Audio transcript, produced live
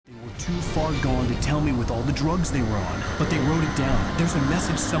too far gone to tell me with all the drugs they were on, but they wrote it down. There's a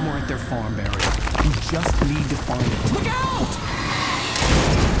message somewhere at their farm, Barry. We just need to find it. Look out!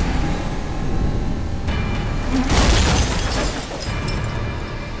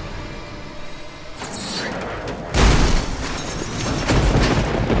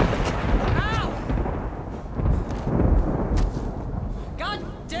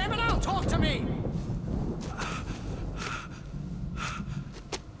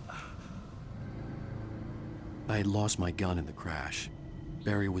 I had lost my gun in the crash.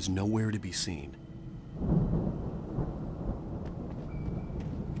 Barry was nowhere to be seen.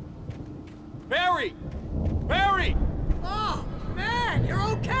 Barry! Barry! Oh, man, you're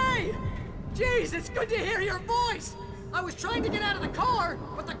okay! Jeez, it's good to hear your voice! I was trying to get out of the car,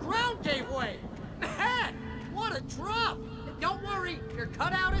 but the ground gave way. Man, what a drop! Don't worry, your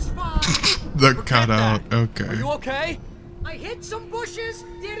cutout is fine. The cutout, okay. Are you okay? I hit some bushes,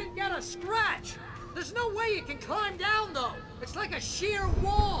 didn't get a scratch. There's no way you can climb down, though. It's like a sheer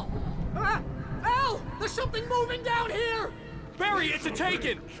wall. Al, there's something moving down here. Barry, it's a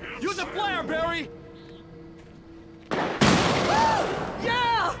taken. Use a flare, Barry.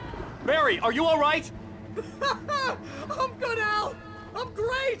 Yeah! Barry, are you all right? I'm good, Al. I'm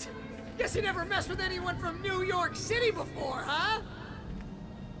great. Guess you never messed with anyone from New York City before, huh?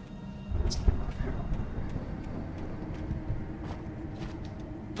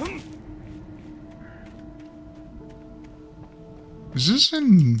 Is this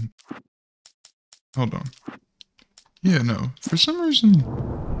in... Hold on. Yeah, no. For some reason...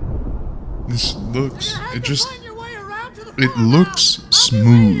 This looks... It looks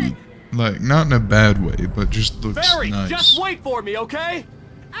smooth. Like, not in a bad way, but just looks Barry, nice. just wait for me, okay?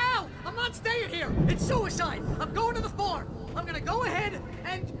 Al, I'm not staying here. It's suicide. I'm going to the farm. I'm gonna go ahead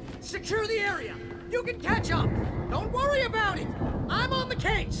and secure the area. You can catch up. Don't worry about it. I'm on the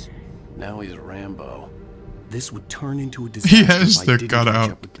case. Now he's Rambo. This would turn into a disaster. He has if I the didn't cutout.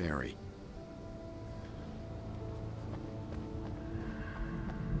 catch up with Barry.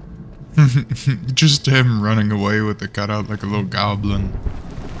 Just him running away with the cutout like a little goblin.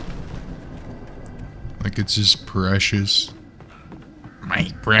 Like it's just precious. My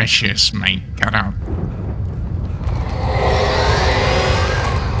precious, my cutout.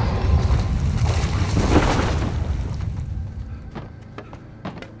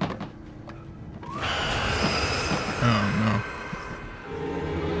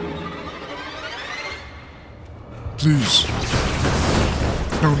 Please,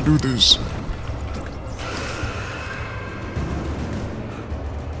 don't do this.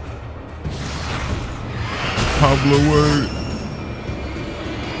 Pablo, wait.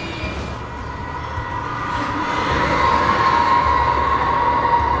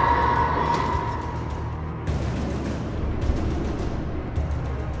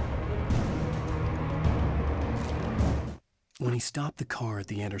 When he stopped the car at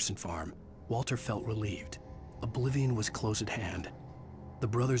the Anderson farm, Walter felt relieved. Oblivion was close at hand. The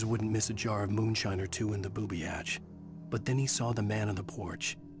brothers wouldn't miss a jar of moonshine or two in the booby hatch. But then he saw the man on the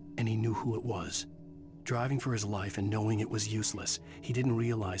porch, and he knew who it was. Driving for his life and knowing it was useless, he didn't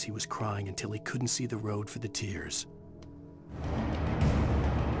realize he was crying until he couldn't see the road for the tears.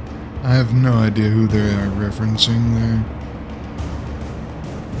 I have no idea who they are referencing there.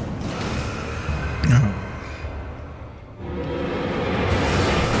 Oh.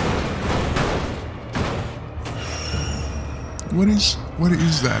 What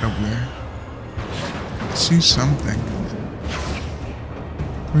is that over there? I see something.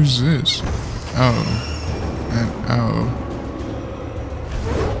 Where's this? Oh. And oh.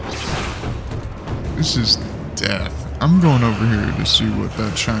 This is death. I'm going over here to see what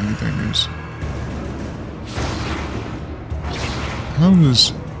that shiny thing is. How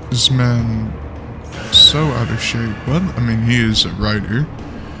is this man so out of shape? Well, I mean, he is a writer.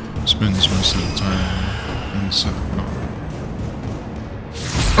 Spends most of the time inside.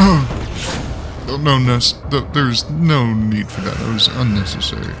 No, there's no need for that. That was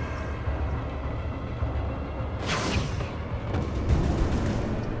unnecessary.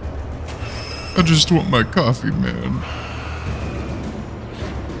 I just want my coffee, man.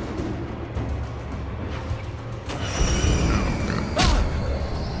 Oh,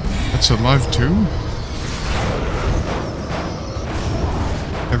 God. It's alive, too?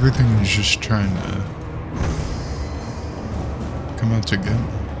 Everything is just trying to come out together.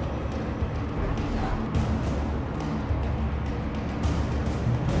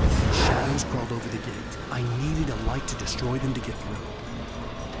 Shadows crawled over the gate. I needed a light to destroy them to get through.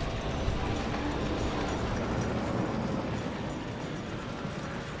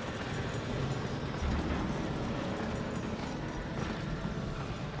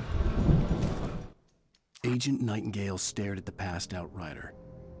 Agent Nightingale stared at the passed out rider.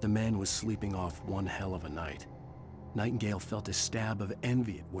 The man was sleeping off one hell of a night. Nightingale felt a stab of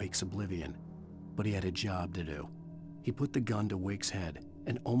envy at Wake's oblivion, but he had a job to do. He put the gun to Wake's head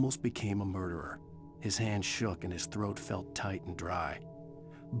and almost became a murderer. His hand shook and his throat felt tight and dry.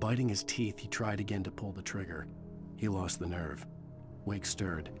 Biting his teeth, he tried again to pull the trigger. He lost the nerve. Wake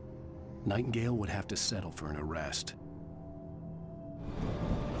stirred. Nightingale would have to settle for an arrest.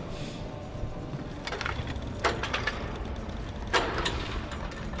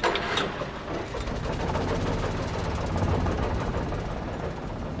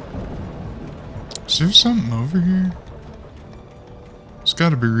 Is there something over here? There's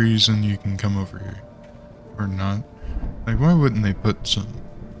gotta be a reason you can come over here. Or not. Like, why wouldn't they put some?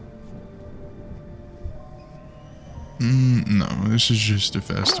 No, this is just a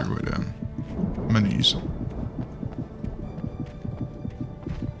faster way down. I'm gonna use it.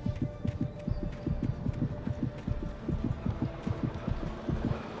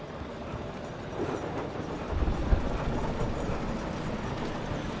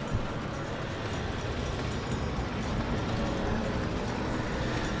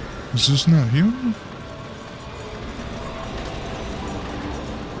 Is this not healing?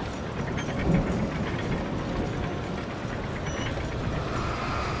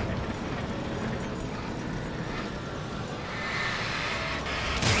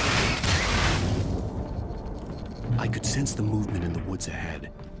 I could sense the movement in the woods ahead.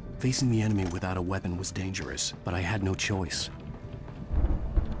 Facing the enemy without a weapon was dangerous, but I had no choice.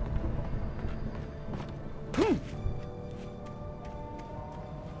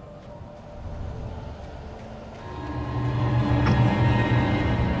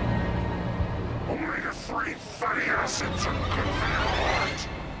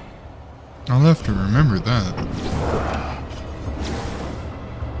 I'll have to remember that.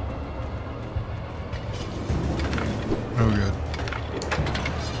 Oh god.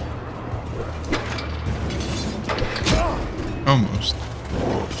 Almost.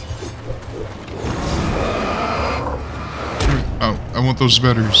 Oh, I want those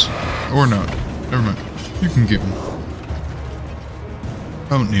betters. Or not. Never mind. You can give them. I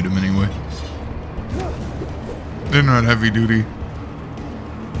don't need them anyway. They're not heavy duty.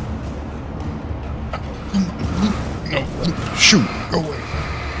 No, shoot, go away.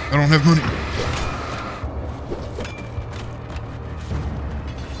 I don't have money.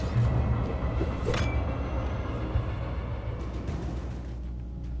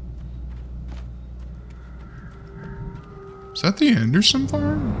 Is that the Anderson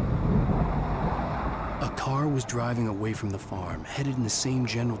farm? A car was driving away from the farm, headed in the same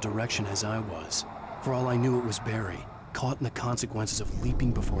general direction as I was. For all I knew, it was Barry, caught in the consequences of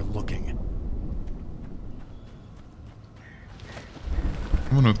leaping before looking.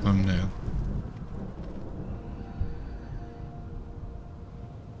 I want a thumbnail.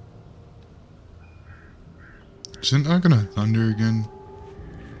 Is it not gonna thunder again?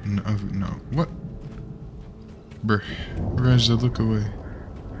 No, no. What? Bruh. Rise to look away.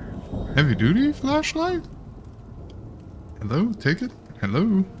 Heavy duty flashlight? Hello? Take it?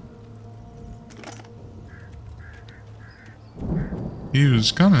 Hello? He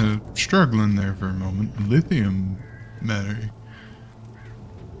was kind of struggling there for a moment. Lithium battery.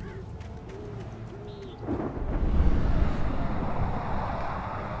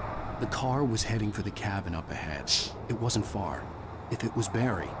 The car was heading for the cabin up ahead. It wasn't far. If it was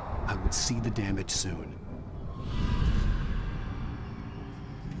Barry, I would see the damage soon.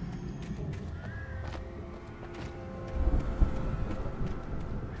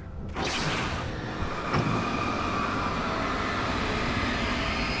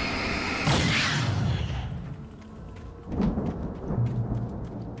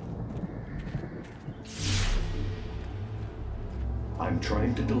 I'm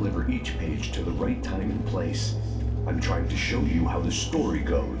trying to deliver each page to the right time and place. I'm trying to show you how the story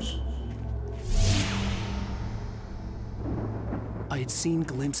goes. I had seen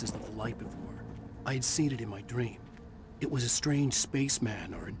glimpses of the light before. I had seen it in my dream. It was a strange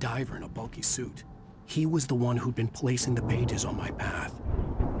spaceman or a diver in a bulky suit. He was the one who'd been placing the pages on my path.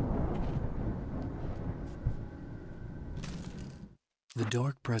 The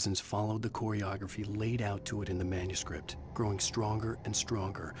dark presence followed the choreography laid out to it in the manuscript, growing stronger and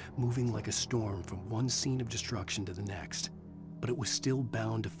stronger, moving like a storm from one scene of destruction to the next. But it was still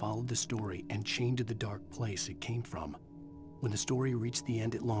bound to follow the story and chained to the dark place it came from. When the story reached the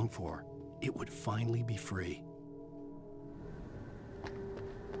end it longed for, it would finally be free.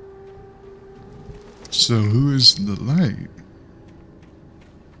 So who is the light?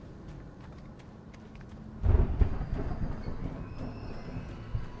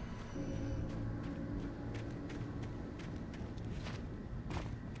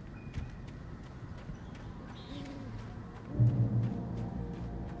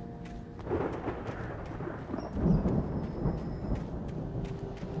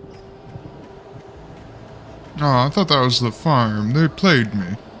 Oh, I thought that was the farm. They played me.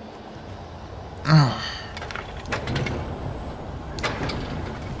 Ah.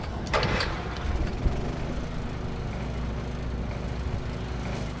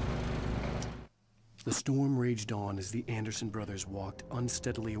 The storm raged on as the Anderson brothers walked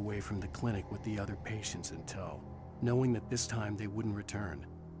unsteadily away from the clinic with the other patients in tow, knowing that this time they wouldn't return.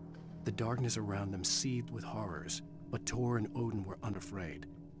 The darkness around them seethed with horrors, but Tor and Odin were unafraid.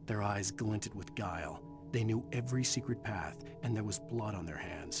 Their eyes glinted with guile. They knew every secret path, and there was blood on their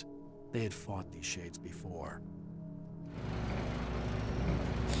hands. They had fought these shades before.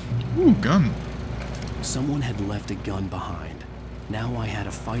 Ooh, gun. Someone had left a gun behind. Now I had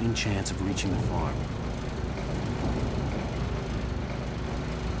a fighting chance of reaching the farm.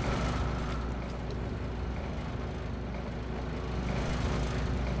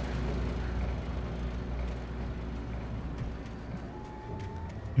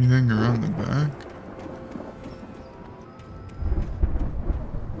 Anything around the back?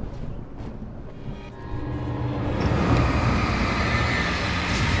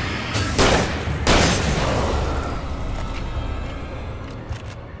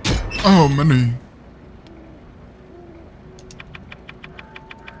 Oh, money.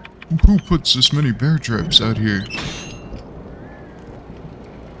 Who puts this many bear traps out here?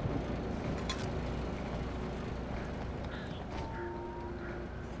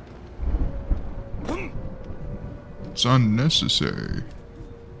 It's unnecessary.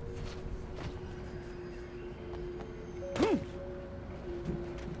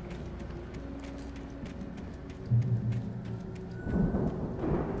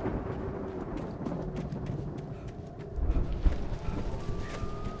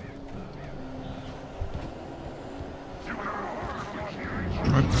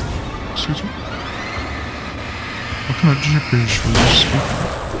 What? Excuse me? What kind of gibberish was you speaking?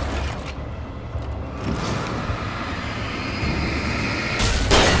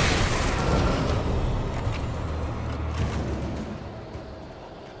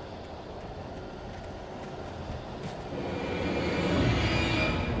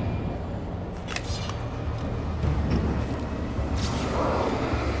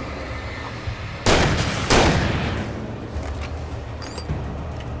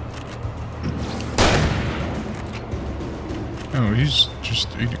 Oh, he's just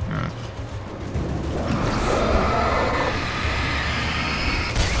eating that.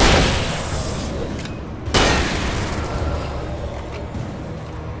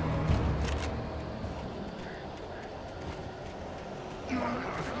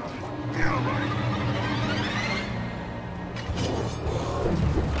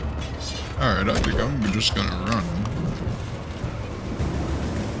 Alright, I think I'm just gonna run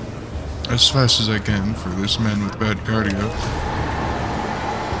as fast as I can for this man with bad cardio.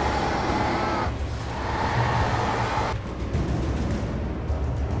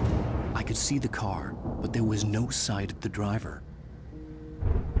 I could see the car, but there was no sight of the driver.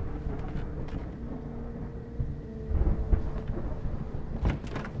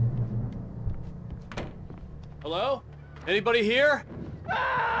 Hello? Anybody here?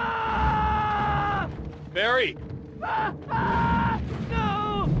 Barry!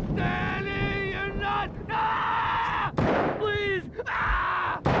 No! Danny, you're not! Please!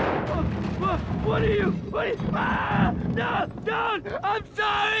 What are you? No! Don't! I'm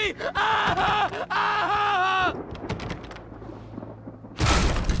sorry!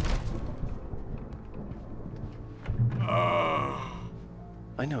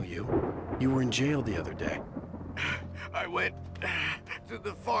 I know you. You were in jail the other day. I went to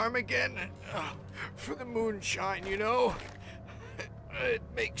the farm again for the moonshine, you know? It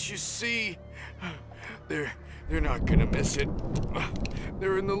makes you see. They're not gonna miss it.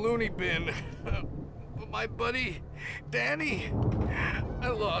 They're in the loony bin. But my buddy, Danny, I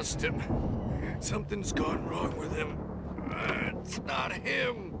lost him. Something's gone wrong with him. It's not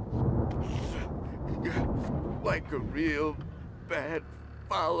him. Like a real bad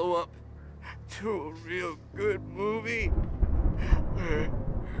follow-up to a real good movie.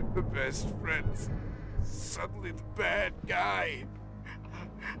 The best friend's suddenly the bad guy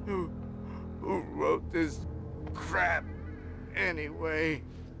who wrote this crap anyway.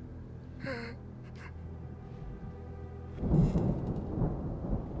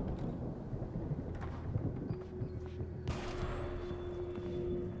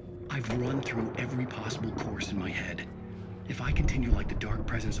 I've run through every possible course in my head. If I continue like the Dark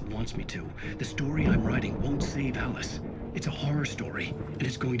Presence wants me to, the story I'm writing won't save Alice. It's a horror story, and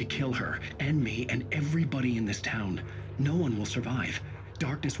it's going to kill her, and me, and everybody in this town. No one will survive.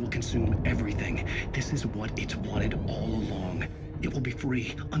 Darkness will consume everything. This is what it's wanted all along. It will be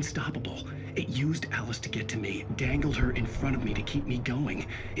free, unstoppable. It used Alice to get to me, dangled her in front of me to keep me going.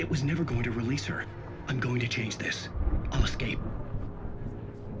 It was never going to release her. I'm going to change this. I'll escape.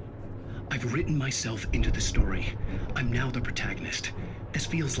 I've written myself into the story. I'm now the protagonist. This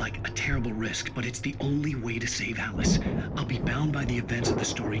feels like a terrible risk, but it's the only way to save Alice. I'll be bound by the events of the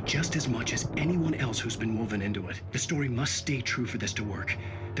story just as much as anyone else who's been woven into it. The story must stay true for this to work.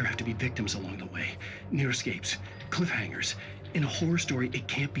 There have to be victims along the way, near escapes, cliffhangers. In a horror story, it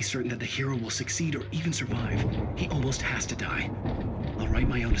can't be certain that the hero will succeed or even survive. He almost has to die. I'll write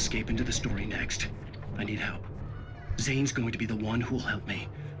my own escape into the story next. I need help. Zane's going to be the one who will help me.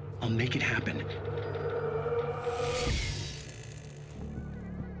 I'll make it happen.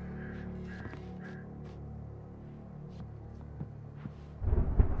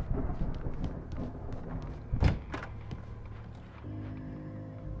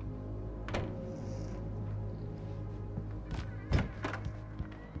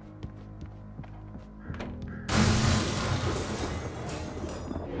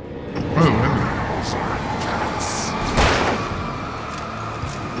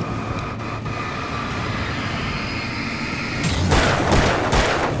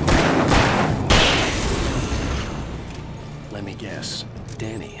 Let me guess.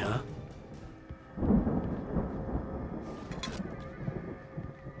 Danny, huh?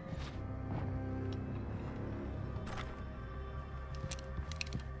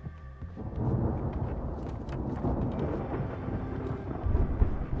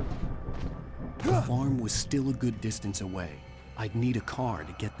 The farm was still a good distance away. I'd need a car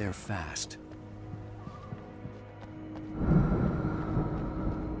to get there fast.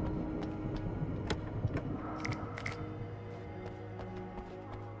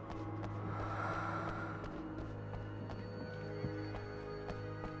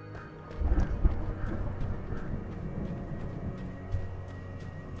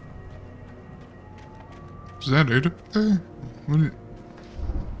 Is that it up there? What?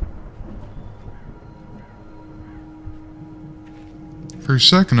 For a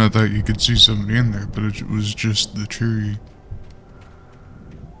second I thought you could see somebody in there, but it was just the tree.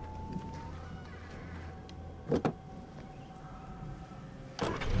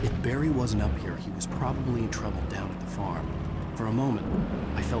 If Barry wasn't up here, he was probably in trouble down at the farm. For a moment,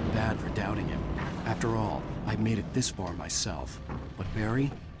 I felt bad for doubting him. After all, I'd made it this far myself. But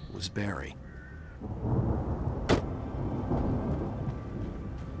Barry was Barry.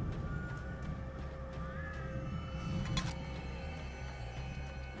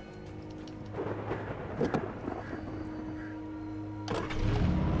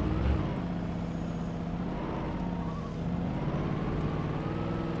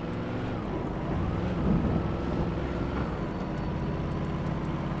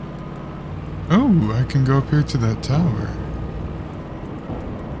 Oh, I can go up here to that tower.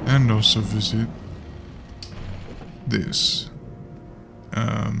 And also visit this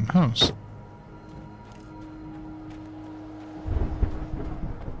house.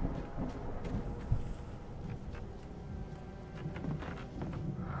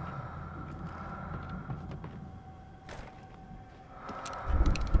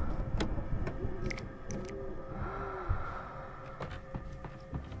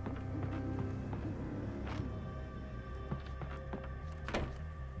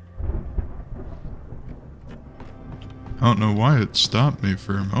 I don't know why it stopped me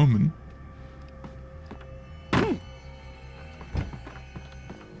for a moment.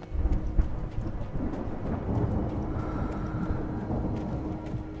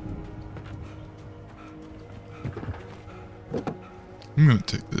 I'm gonna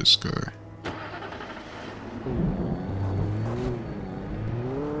take this car.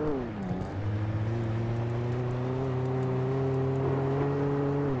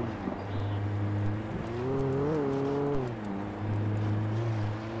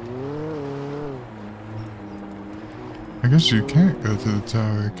 I guess you can't go to the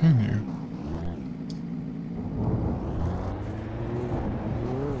tower, can you?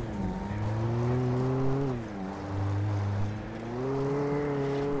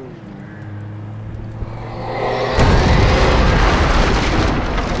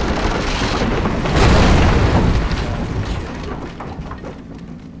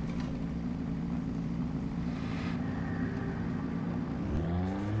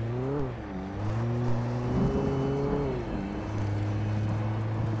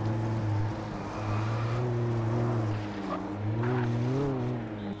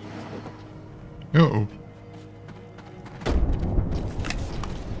 Uh-oh.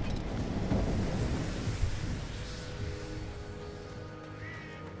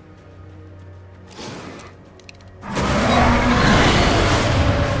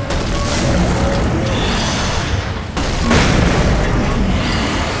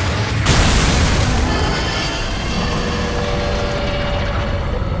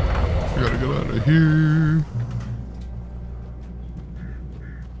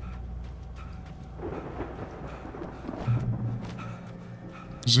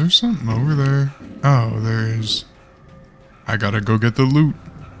 Is there something over there? Oh, there is. I gotta go get the loot.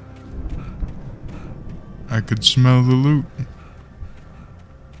 I could smell the loot.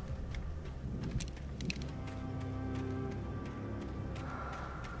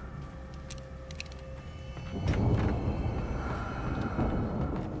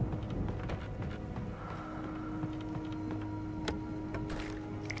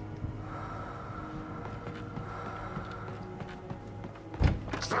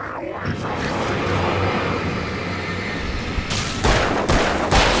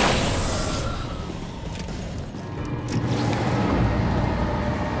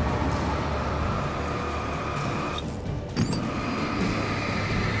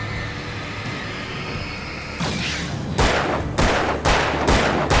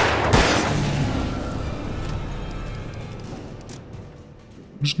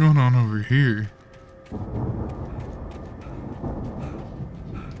 What's going on over here?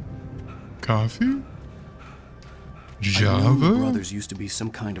 Coffee? I knew the Java? brothers used to be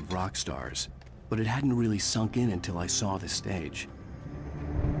some kind of rock stars, but it hadn't really sunk in until I saw this stage.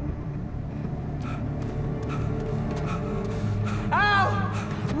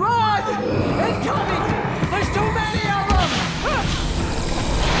 Ow! Run! Incoming! There's too many of them!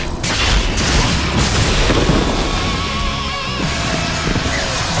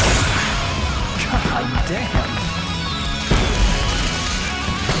 God damn!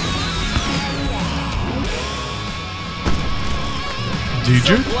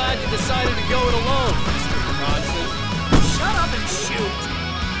 DJ? I'm glad you decided to go it alone, Mr. Bronson. Shut up and shoot!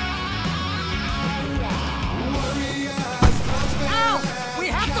 Ow! We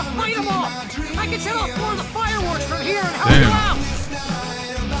have to fight them all! I can set off more of the fireworks from here and help you Damn. out!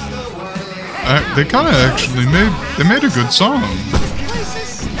 They kind of actually made a good song.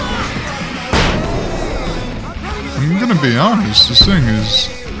 I'm gonna be honest, this thing is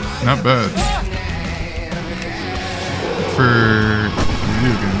not bad. For a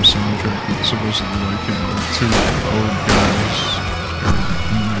video game soundtrack, it's supposedly like, you know, two old guys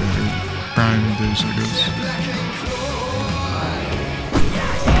in their prime days, I guess.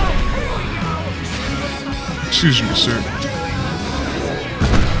 Excuse me, sir.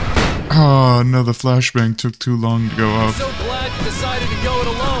 Oh no, the flashbang took too long to go I'm off. so glad you decided to go it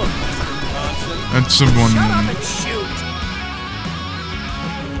alone, Mr. Bronson. That's someone. Shut up and shoot!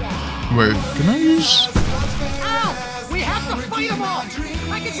 Wait, can I use? Ow! We have to fight them all!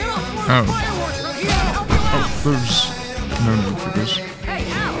 I can set off more Oh. fireworks from here and help you out! Oh, there's no need for this. Hey,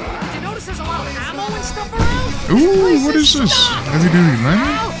 Al! Did you notice there's a lot of ammo and stuff around? Ooh, what is this? Heavy duty Al,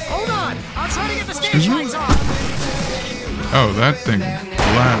 landing? hold on! I'll try to get the Excuse stage me? lights on! Oh, that thing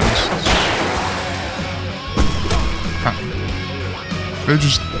blasts. They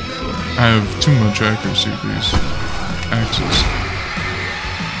just have too much accuracy with these axes.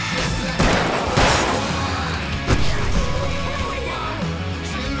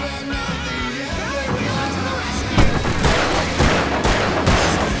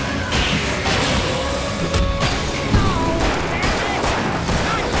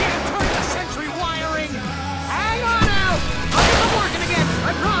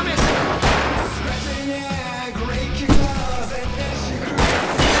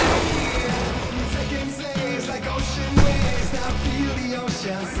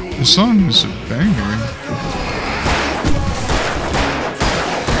 The song is a banger.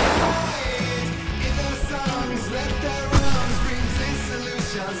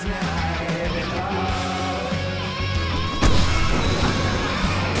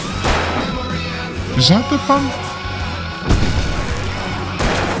 Is that the pump?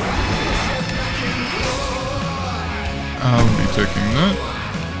 I'll be taking that.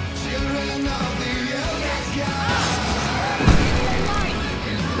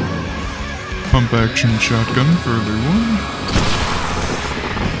 Pump action shotgun for everyone.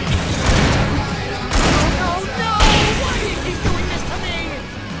 Oh no! Why do you keep doing this to me?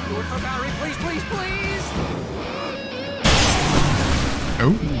 Do it for Barry, please, please, please!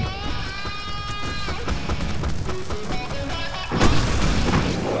 Oh.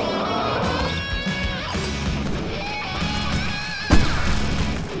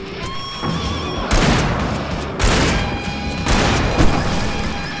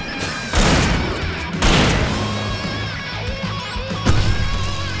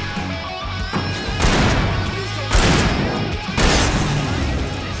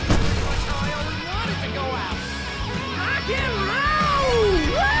 I only wanted to go out. Rock and roll!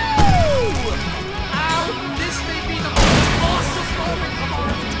 Woo!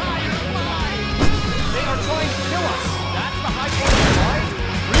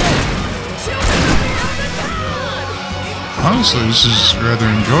 honestly, this is rather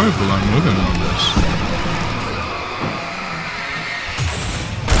enjoyable. I'm living on this.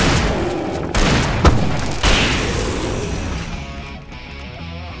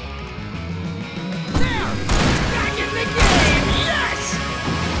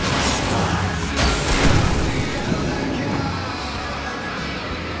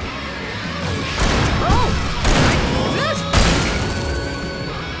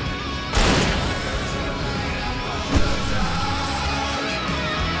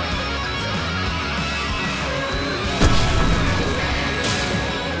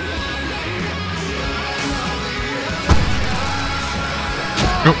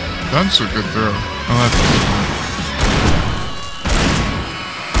 That's a good throw. I'll have to do that.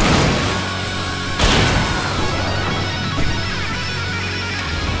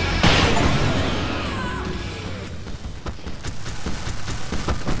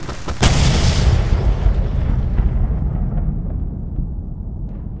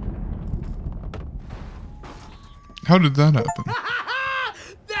 How did that happen?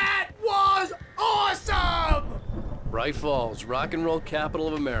 That was awesome! Bright Falls, rock and roll capital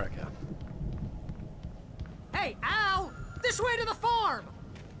of America. Hey, Al! This way to the farm!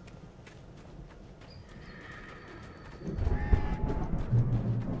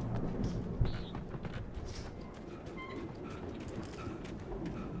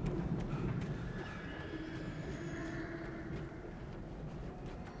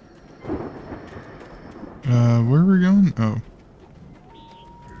 Where are we going? Oh.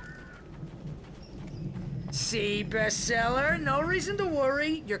 See, bestseller? No reason to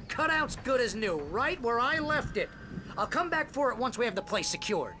worry. Your cutout's good as new, right where I left it. I'll come back for it once we have the place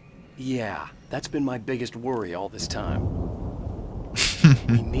secured. Yeah, that's been my biggest worry all this time.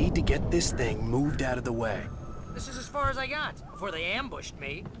 We need to get this thing moved out of the way. This is as far as I got, before they ambushed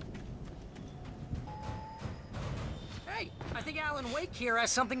me. Hey, I think Alan Wake here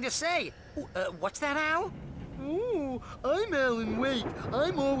has something to say. What's that, Al? Ooh, I'm Alan Wake.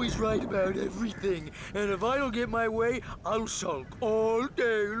 I'm always right about everything. And if I don't get my way, I'll sulk all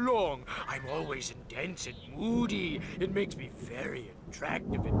day long. I'm always intense and moody. It makes me very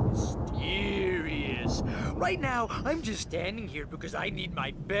attractive and mysterious. Right now, I'm just standing here because I need my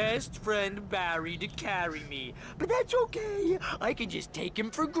best friend Barry to carry me. But that's okay. I can just take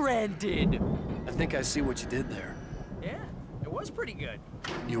him for granted. I think I see what you did there. Yeah, it was pretty good.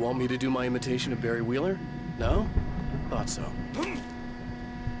 You want me to do my imitation of Barry Wheeler? No? Thought so.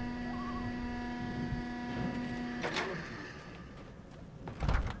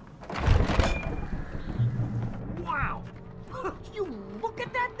 Wow! You look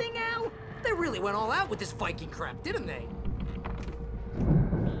at that thing, Al! They really went all out with this Viking crap, didn't they?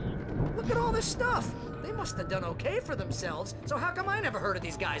 Look at all this stuff! They must have done okay for themselves, so how come I never heard of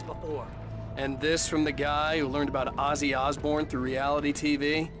these guys before? And this from the guy who learned about Ozzy Osbourne through reality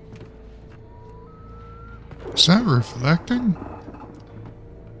TV? Is that reflecting?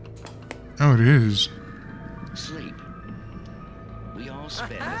 Oh, it is. Sleep. We all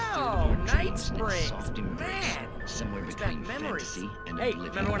spend Oh, Night dreams in Springs, soft embrace, man! somewhere Who's between that memories? fantasy and Hey, oblivion.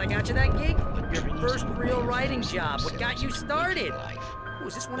 remember when I got you that gig? But Your dreams first and real nightmares writing job. What got you themselves started? make life, Oh,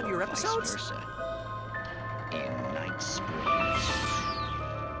 is this one of your or vice episodes? versa. In Night Springs.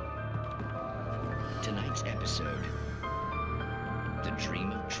 Tonight's episode, The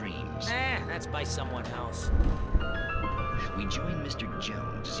Dream of Dreams. That's by someone else. We join Mr.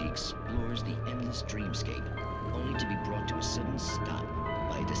 Jones as he explores the endless dreamscape, only to be brought to a sudden stop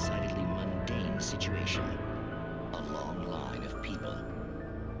by a decidedly mundane situation. A long line of people.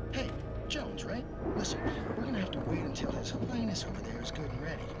 Hey, Jones, right? Listen, we're gonna have to wait until His Highness over there is good and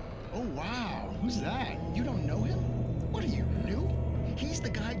ready. Oh, wow. Who's that? You don't know him? What are you, new? He's the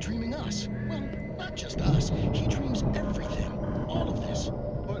guy dreaming us. Well, not just us. He dreams everything. All of this.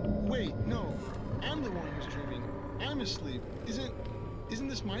 But wait, no. I'm the one who's dreaming. I'm asleep. Isn't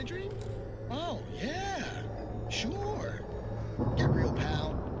this my dream? Oh, yeah. Sure. Get real,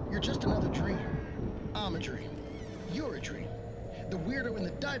 pal. You're just another dream. I'm a dream. You're a dream. The weirdo in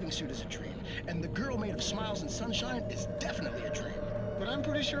the diving suit is a dream. And the girl made of smiles and sunshine is definitely a dream. But I'm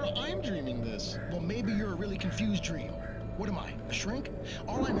pretty sure I'm dreaming this. Well, maybe you're a really confused dream. What am I, a shrink?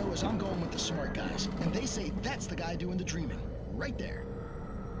 All I know is I'm going with the smart guys, and they say that's the guy doing the dreaming. Right there.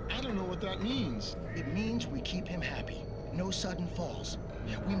 I don't know what that means. It means we keep him happy. No sudden falls.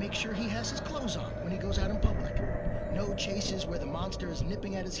 We make sure he has his clothes on when he goes out in public. No chases where the monster is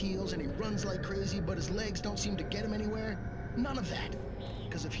nipping at his heels and he runs like crazy, but his legs don't seem to get him anywhere. None of that.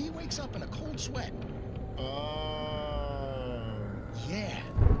 Because if he wakes up in a cold sweat... Yeah,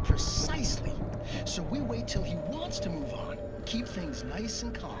 precisely. So we wait till he wants to move on. Keep things nice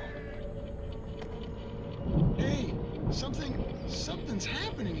and calm. Hey, Something's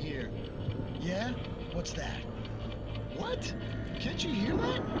happening here. Yeah? What's that? What? Can't you hear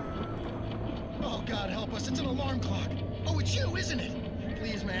that? Oh, God help us, it's an alarm clock. Oh, it's you, isn't it?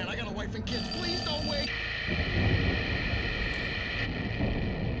 Please, man, I got a wife and kids. Please don't wait.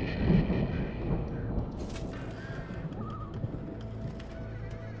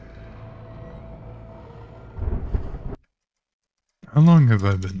 How long have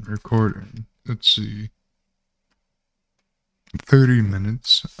I been recording? Let's see. 30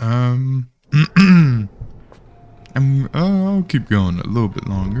 minutes. I'll keep going a little bit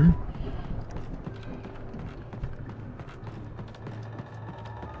longer.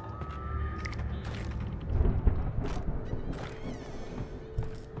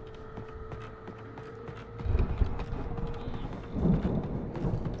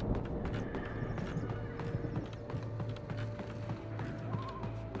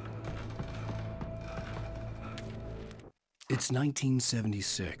 It's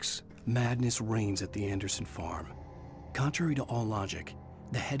 1976. Madness reigns at the Anderson farm. Contrary to all logic,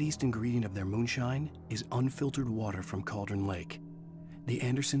 the headiest ingredient of their moonshine is unfiltered water from Cauldron Lake. The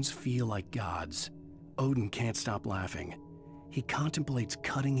Andersons feel like gods. Odin can't stop laughing. He contemplates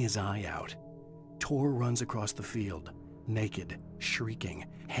cutting his eye out. Tor runs across the field, naked, shrieking,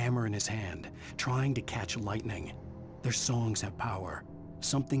 hammer in his hand, trying to catch lightning. Their songs have power.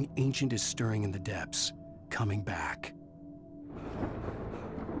 Something ancient is stirring in the depths, coming back.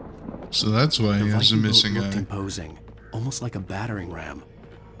 So that's why he has a missing looked eye. Imposing, almost like a battering ram.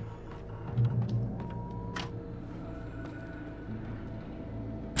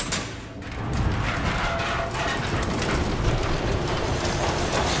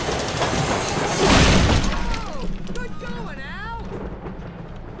 Good going, Al!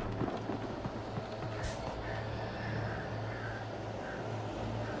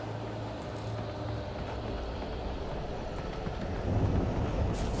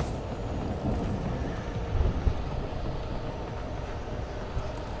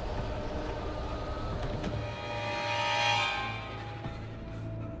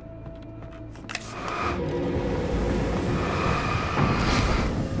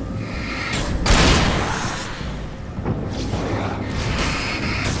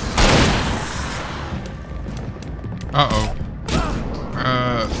 Uh-oh.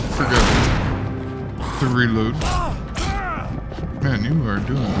 Forget to reload. Man, you are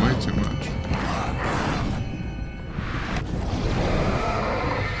doing way too much.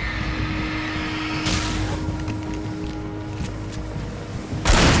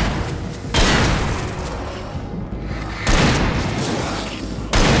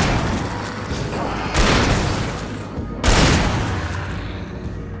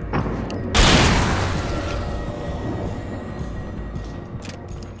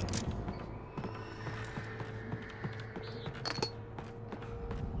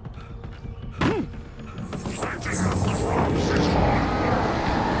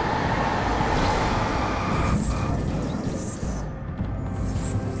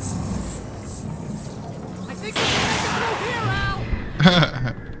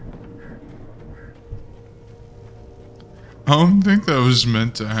 I don't think that was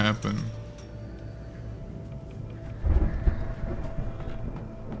meant to happen.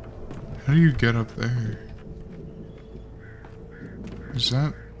 How do you get up there? Is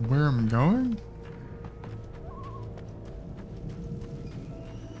that where I'm going?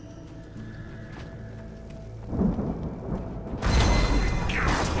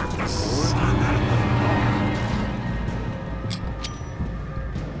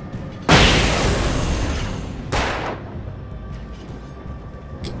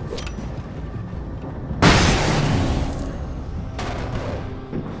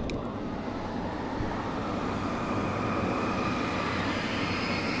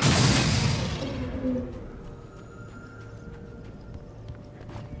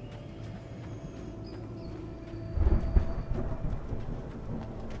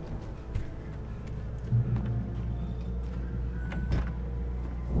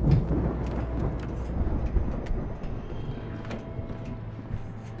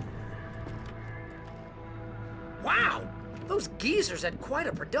 Wow! Those geezers had quite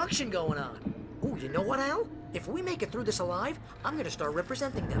a production going on. Ooh, you know what, Al? If we make it through this alive, I'm gonna start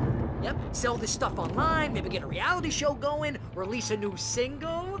representing them. Yep, sell this stuff online, maybe get a reality show going, release a new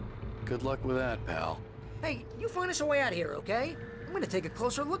single. Good luck with that, pal. Hey, you find us a way out of here, okay? I'm gonna take a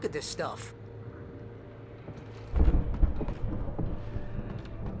closer look at this stuff.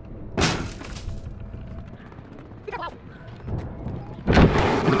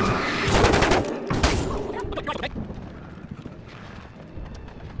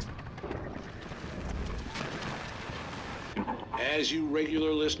 As you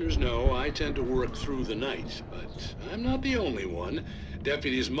regular listeners know, I tend to work through the night, but I'm not the only one.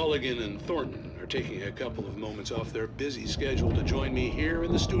 Deputies Mulligan and Thornton are taking a couple of moments off their busy schedule to join me here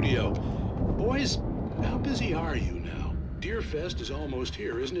in the studio. Boys, how busy are you now? Deerfest is almost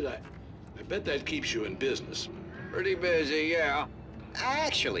here, isn't it? I bet that keeps you in business. Pretty busy, yeah.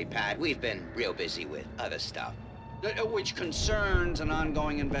 Actually, Pat, we've been real busy with other stuff, which concerns an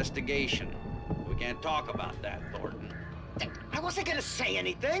ongoing investigation. We can't talk about that, Thornton. I wasn't gonna say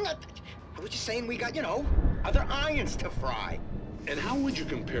anything. I was just saying we got, other irons to fry. And how would you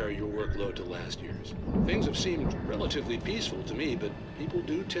compare your workload to last year's? Things have seemed relatively peaceful to me, but people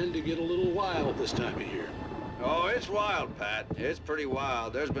do tend to get a little wild this time of year. Oh, it's wild, Pat. It's pretty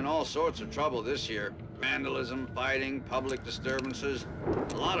wild. There's been all sorts of trouble this year. Vandalism, fighting, public disturbances.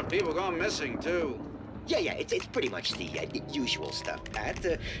 A lot of people gone missing, too. Yeah, it's pretty much the usual stuff, Pat.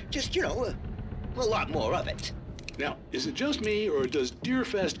 Just, a lot more of it. Now, is it just me, or does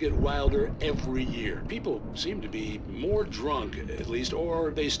Deerfest get wilder every year? People seem to be more drunk, at least,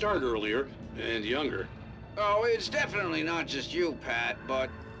 or they start earlier and younger. Oh, it's definitely not just you, Pat, but...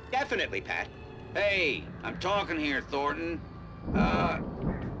 Definitely, Pat. Hey, I'm talking here, Thornton.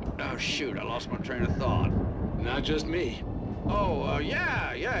 Oh, shoot, I lost my train of thought. Not just me. Oh,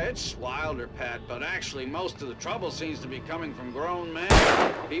 yeah, it's wilder, Pat, but actually most of the trouble seems to be coming from grown men.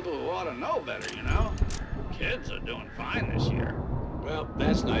 People who ought to know better, Kids are doing fine this year. Well,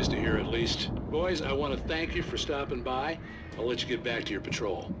 that's nice to hear at least. Boys, I want to thank you for stopping by. I'll let you get back to your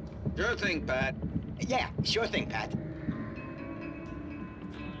patrol. Sure thing, Pat. Yeah, sure thing, Pat.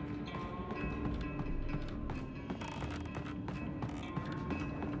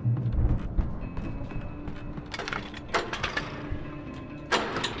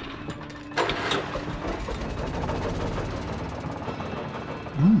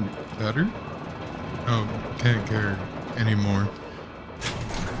 Ooh, better? Oh, can't care anymore.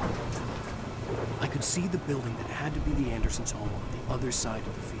 I could see the building that had to be the Andersons' home on the other side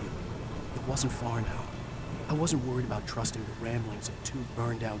of the field. It wasn't far now. I wasn't worried about trusting the ramblings of two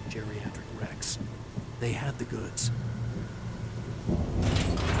burned-out geriatric wrecks. They had the goods.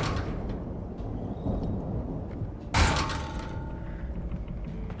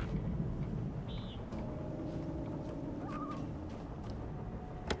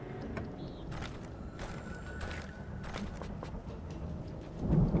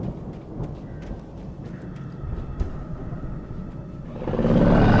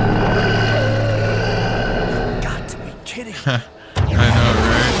 I know,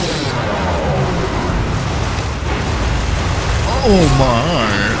 right? Oh my!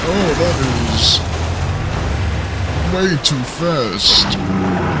 Oh, that is way too fast.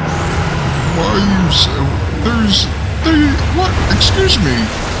 Why are you so... What? Excuse me?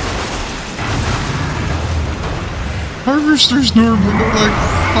 Harvesters normally go like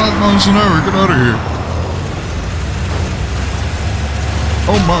 5 miles an hour. Get out of here.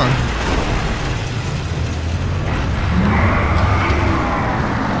 Oh my.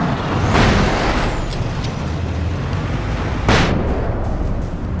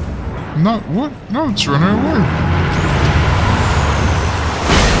 Not what? No, it's running away.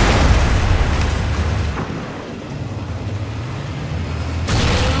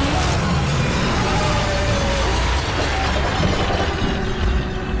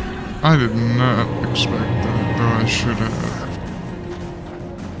 I did not expect that, though I should have.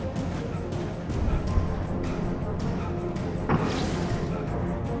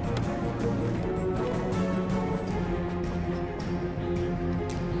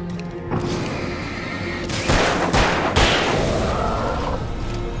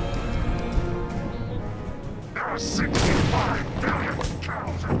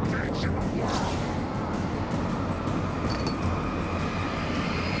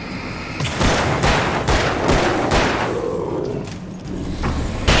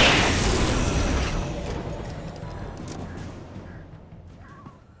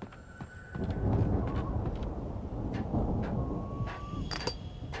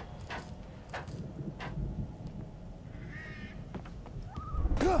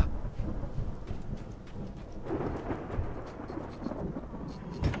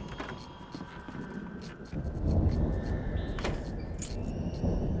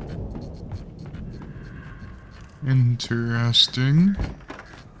 Interesting.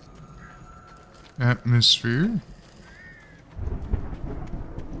 Atmosphere.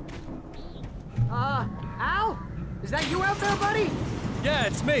 Al? Is that you out there, buddy? Yeah,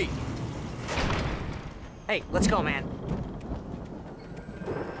 it's me. Hey, let's go, man.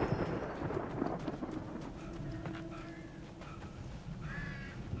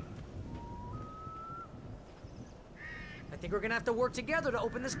 think we're gonna have to work together to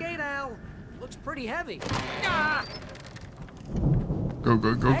open this gate, Al. Looks pretty heavy. Ah! Go,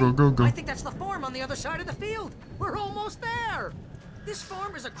 go, go, Hey, go, go, go. I think that's the farm on the other side of the field. We're almost there. This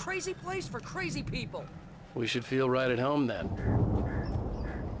farm is a crazy place for crazy people. We should feel right at home then.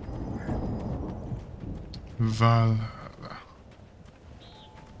 Valhalla.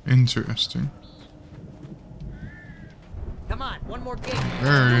 Interesting. Come on, one more gate.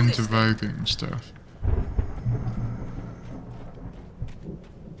 Very into Viking stuff.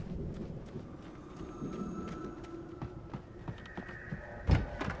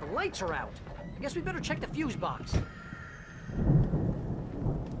 The lights are out. I guess we better check the fuse box.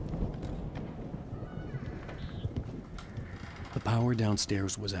 The power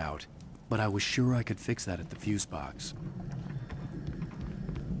downstairs was out, but I was sure I could fix that at the fuse box.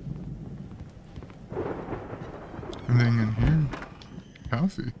 Anything in here?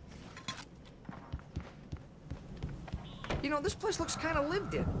 Coffee. You know, this place looks kind of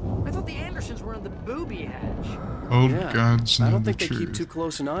lived in. I thought the Andersons were in the booby hatch. Old Yeah, gods know I don't the think they keep truth. too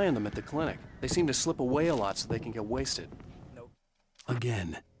close an eye on them at the clinic. They seem to slip away a lot so they can get wasted. Nope.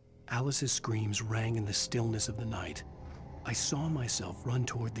 Again, Alice's screams rang in the stillness of the night. I saw myself run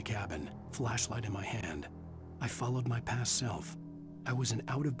toward the cabin, flashlight in my hand. I followed my past self. I was an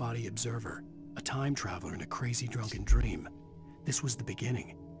out-of-body observer, a time traveler in a crazy drunken dream. This was the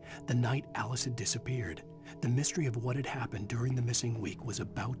beginning. The night Alice had disappeared. The mystery of what had happened during the missing week was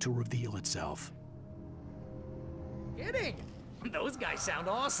about to reveal itself. Kidding. Those guys sound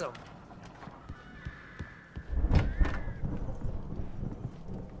awesome.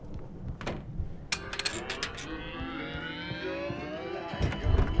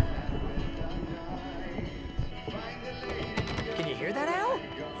 Can you hear that, Al?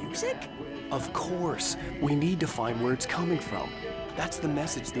 Music? Of course. We need to find where it's coming from. That's the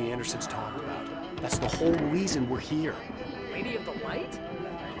message the Andersons talked about. That's the whole reason we're here. Lady of the Light?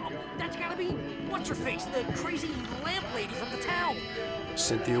 Oh, that's gotta be what's-her-face, the crazy lamp lady from the town.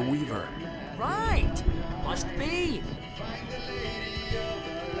 Cynthia Weaver. Right. Must be.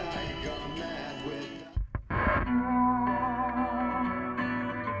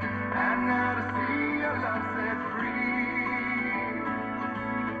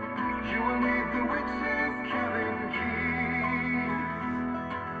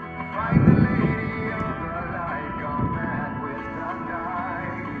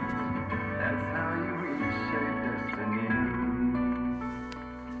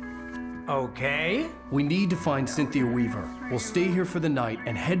 Okay. We need to find Cynthia Weaver. We'll stay here for the night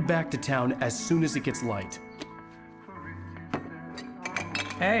and head back to town as soon as it gets light.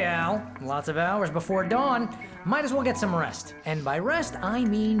 Hey, Al. Lots of hours before dawn. Might as well get some rest. And by rest, I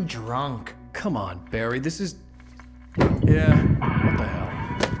mean drunk. Come on, Barry, this is... Yeah, what the hell?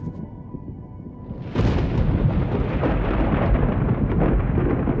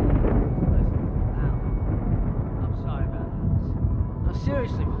 I'm sorry about this. No,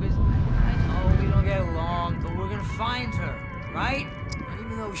 seriously, because I know we don't get along, but we're gonna find her, right?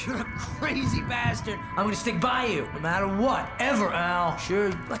 Even though you're a crazy bastard, I'm gonna stick by you, no matter what, ever, Al.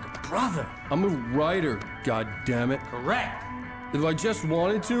 Sure, like a brother. I'm a writer, goddammit. Correct. If I just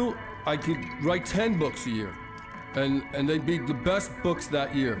wanted to, I could write 10 books a year. And they'd be the best books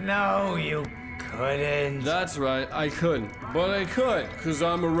that year. No, you couldn't. That's right, I couldn't. But I could, because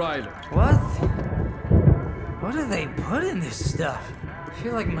I'm a writer. What? What do they put in this stuff? I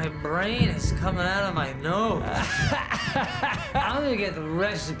feel like my brain is coming out of my nose. I'm gonna get the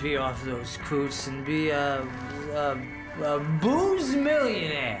recipe off those coots and be a booze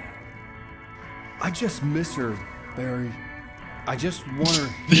millionaire. I just miss her, Barry. I just want her.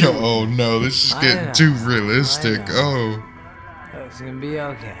 Yo, oh no, this is getting too realistic. Oh. It's gonna be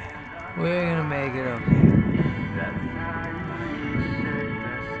okay. We're gonna make it okay.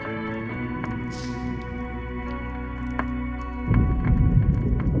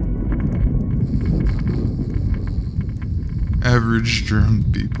 Average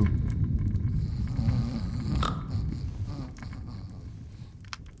drunk people.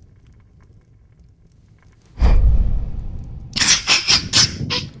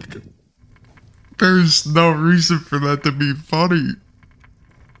 There's no reason for that to be funny.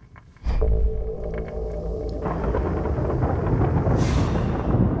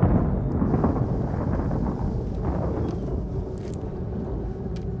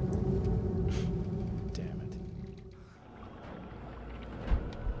 Damn it.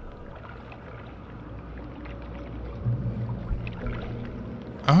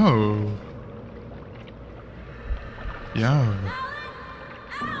 Oh. Yeah.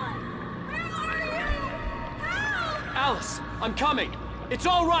 Alice, I'm coming. It's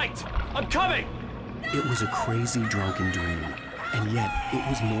all right. I'm coming. It was a crazy, drunken dream, and yet it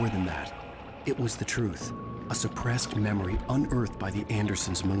was more than that. It was the truth, a suppressed memory unearthed by the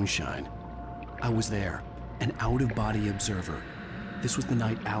Andersons' moonshine. I was there, an out-of-body observer. This was the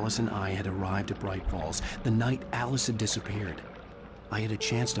night Alice and I had arrived at Bright Falls, the night Alice had disappeared. I had a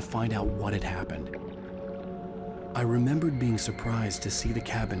chance to find out what had happened. I remembered being surprised to see the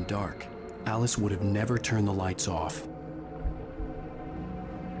cabin dark. Alice would have never turned the lights off.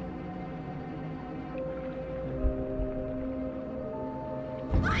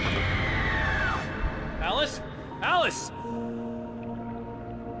 Alice? Alice!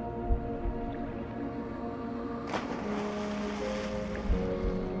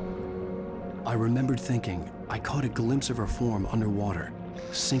 I remembered thinking I caught a glimpse of her form underwater,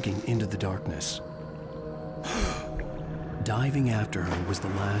 sinking into the darkness. Diving after her was the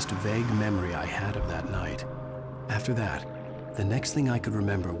last vague memory I had of that night. After that, the next thing I could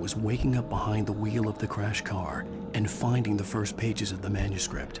remember was waking up behind the wheel of the crashed car and finding the first pages of the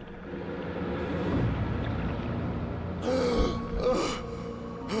manuscript.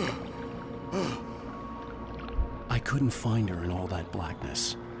 I couldn't find her in all that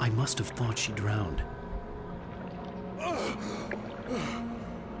blackness. I must have thought she drowned.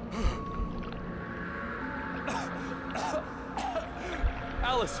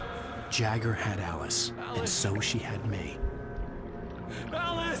 Alice! Jagger had Alice, and so she had me.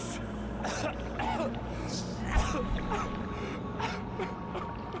 Alice!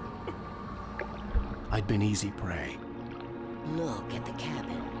 I'd been easy prey. Look at the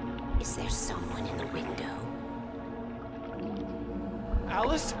cabin. Is there someone in the window?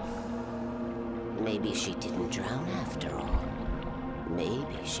 Alice? Maybe she didn't drown after all.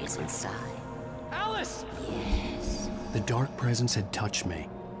 Maybe she's inside. Alice! Yes. The dark presence had touched me.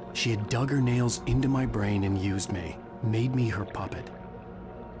 She had dug her nails into my brain and used me, made me her puppet.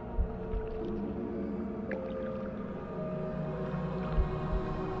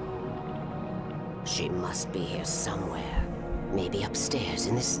 She must be here somewhere. Maybe upstairs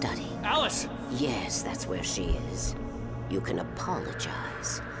in the study. Alice! Yes, that's where she is. You can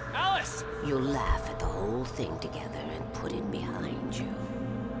apologize. Alice! You'll laugh at the whole thing together and put it behind you.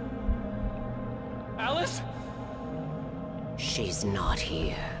 Alice? She's not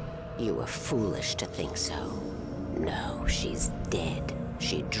here. You were foolish to think so. No, she's dead.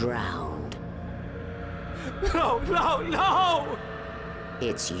 She drowned. No, no, no!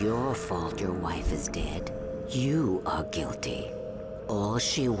 It's your fault your wife is dead. You are guilty. All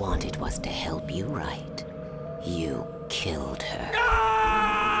she wanted was to help you right. You killed her.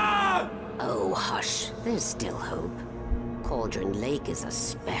 Ah! Oh, hush. There's still hope. Cauldron Lake is a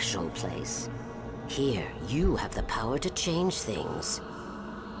special place. Here, you have the power to change things.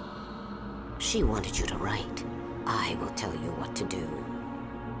 She wanted you to write. I will tell you what to do.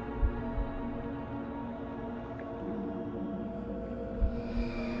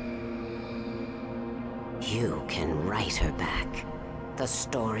 You can write her back. The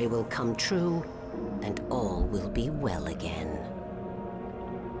story will come true, and all will be well again.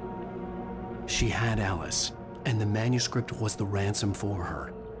 She had Alice, and the manuscript was the ransom for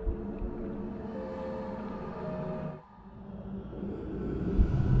her.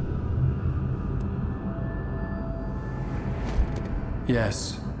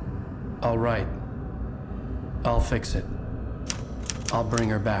 Yes, I'll write. I'll fix it. I'll bring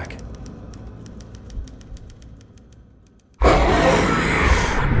her back.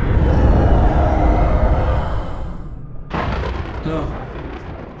 No,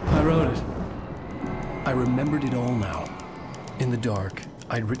 I wrote it. I remembered it all now. In the dark,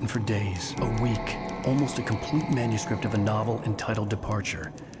 I'd written for days, a week, almost a complete manuscript of a novel entitled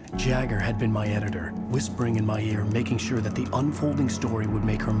Departure. Jagger had been my editor, whispering in my ear, making sure that the unfolding story would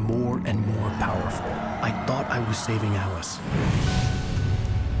make her more and more powerful. I thought I was saving Alice.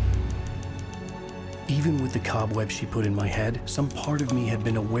 Even with the cobweb she put in my head, some part of me had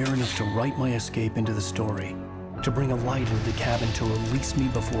been aware enough to write my escape into the story, to bring a light into the cabin to release me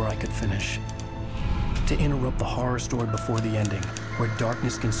before I could finish, to interrupt the horror story before the ending, where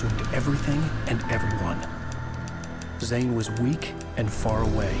darkness consumed everything and everyone. Zane was weak and far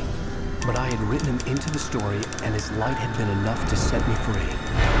away, but I had written him into the story, and his light had been enough to set me free.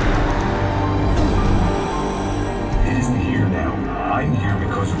 It isn't here now. I'm here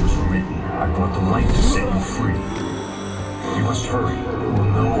because it was written. I brought the light to set you free. You must hurry. It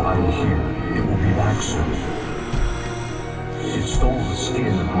will know I'm here. It will be back soon. It stole the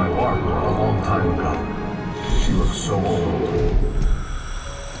skin of my Barbara a long time ago. She looks so old.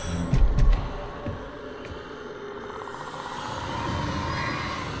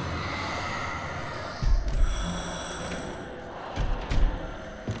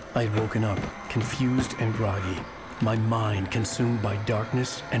 I had woken up, confused and groggy, my mind consumed by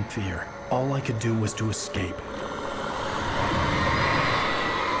darkness and fear. All I could do was to escape.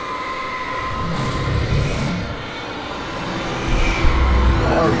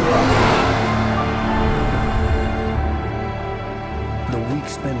 The week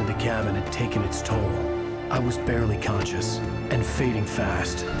spent in the cabin had taken its toll. I was barely conscious and fading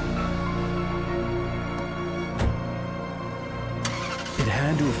fast. It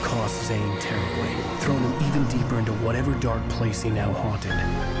had to have cost Zane terribly, thrown him even deeper into whatever dark place he now haunted.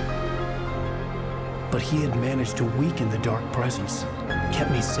 But he had managed to weaken the dark presence,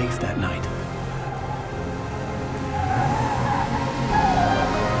 kept me safe that night.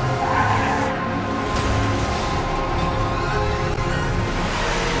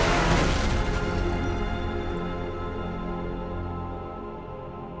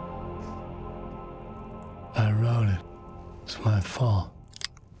 I wrote it. It's my fault.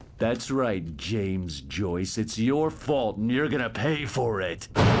 That's right, James Joyce. It's your fault, and you're gonna pay for it.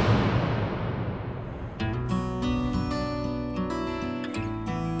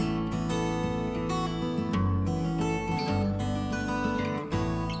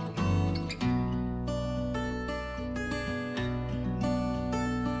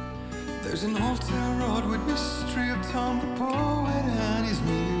 There's an old town road with mystery of Tom the poet and his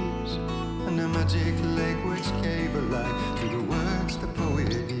muse, and a magic lake which gave a light to the words the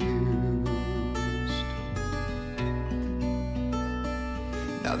poet used.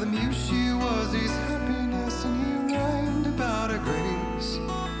 Now the muse she was his happiness, and he rhymed about her grace,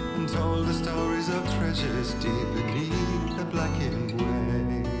 and told the stories of treasures deep beneath the blackened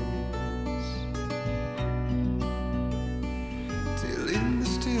waves. Till in the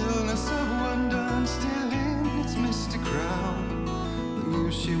stillness of wonder, and still in its misty crown, the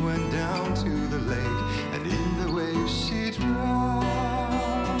muse she went down to the lake, and in the waves she drowned.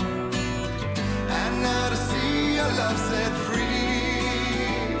 And now to see your love set free,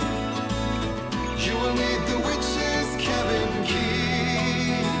 you will need the witch's cabin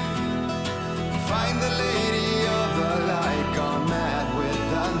key. Find the lady of the light, gone mad with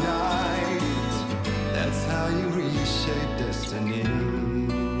the night. That's how you reshape destiny.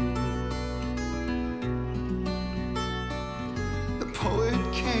 The poet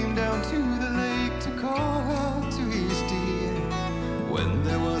came down to the lake to call out to his dear. When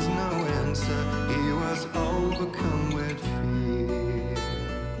there was no answer, he was overcome with fear.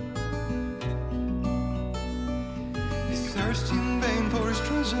 He searched in vain for his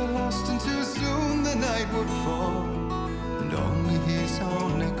treasure lost, and too soon the night would fall, and only his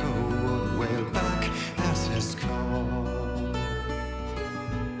own echo would wail back as his call.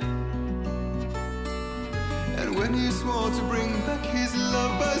 And when he swore to bring back his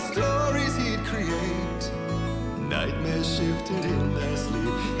love by stories he'd create, nightmares shifted in their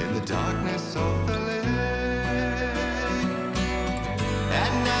sleep in the darkness of the lake.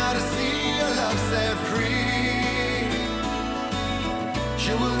 And now to see your love set free,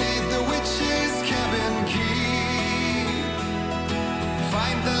 you will need the witch's cabin key.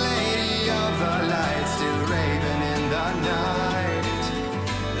 Find the lady of the light, still raving in the night.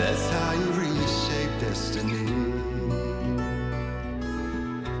 That's how you reshape destiny.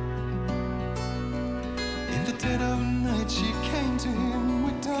 In the dead of night she came to him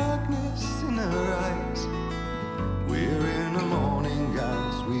with darkness in her eyes. We're in a morning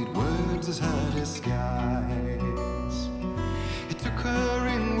gown, sweet words as high as skies. He took her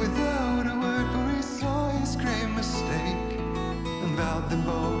in without a word, for he saw his grave mistake, and vowed them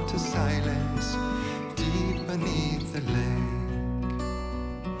both to silence deep beneath the lake.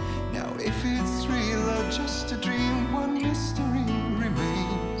 Now if it's real or just a dream, one mystery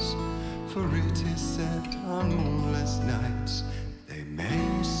remains, for it is said on moonless nights they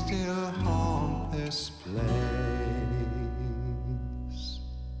may still haunt this place.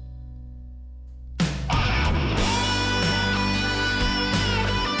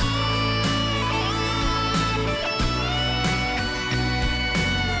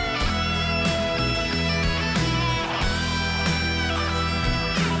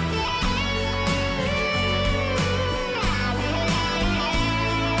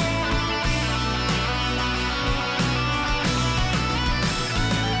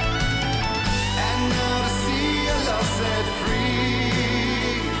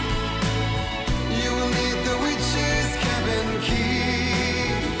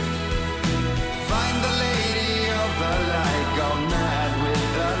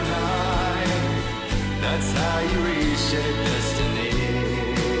 That's how you reshape destiny.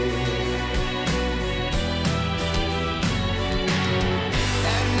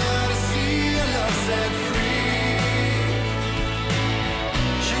 And now to see your love set free,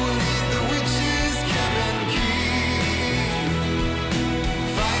 you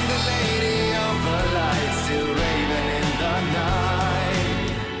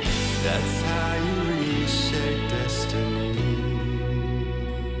how you reshape destiny.